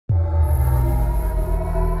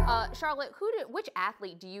Charlotte, which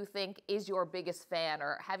athlete do you think is your biggest fan,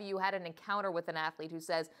 or have you had an encounter with an athlete who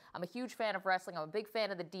says, I'm a huge fan of wrestling, I'm a big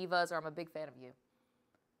fan of the Divas, or I'm a big fan of you?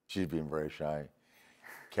 She's being very shy.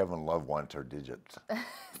 Kevin Love wants her digits.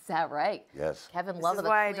 Is that right? Yes. Kevin Love of the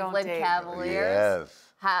why Cleveland Cavaliers.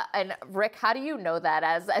 Yes. And Rick, how do you know that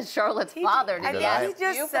as Charlotte's father? I mean, he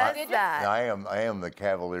just said that. I am the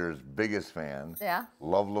Cavaliers' biggest fan. Yeah.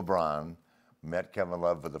 Love LeBron. Met Kevin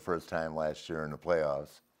Love for the first time last year in the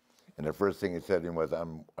playoffs. And the first thing he said to him was,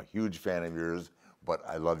 I'm a huge fan of yours, but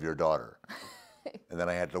I love your daughter. And then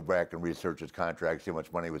I had to go back and research his contract, see how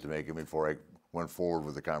much money he was making before I went forward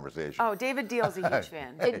with the conversation. Oh, David Deal's a huge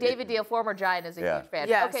fan. David Deal, former Giant, is a huge fan.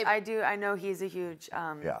 Yes, okay. I do. I know he's a huge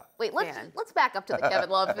Wait, fan. let's back up to the Kevin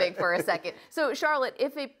Love thing for a second. So, Charlotte,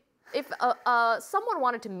 if someone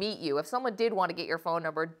wanted to meet you, if someone did want to get your phone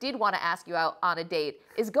number, did want to ask you out on a date,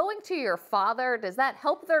 is going to your father, does that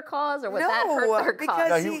help their cause, or would that hurt their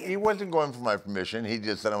cause? No, he wasn't going for my permission. He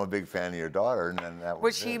just said, I'm a big fan of your daughter, and then that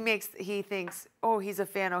was he thinks, oh, he's a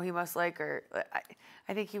fan, oh, he must like her.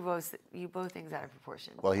 I think you blow things out of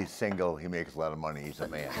proportion. Well, he's single. He makes a lot of money. He's a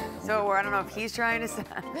man. So I don't know if he's trying to say.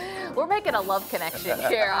 We're making a love connection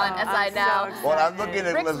here on SI Now. Well, I'm looking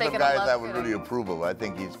at a list of guys I would connection. really approve of. I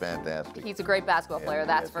think he's fantastic. He's a great basketball player,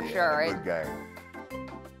 that's for sure. Good guy.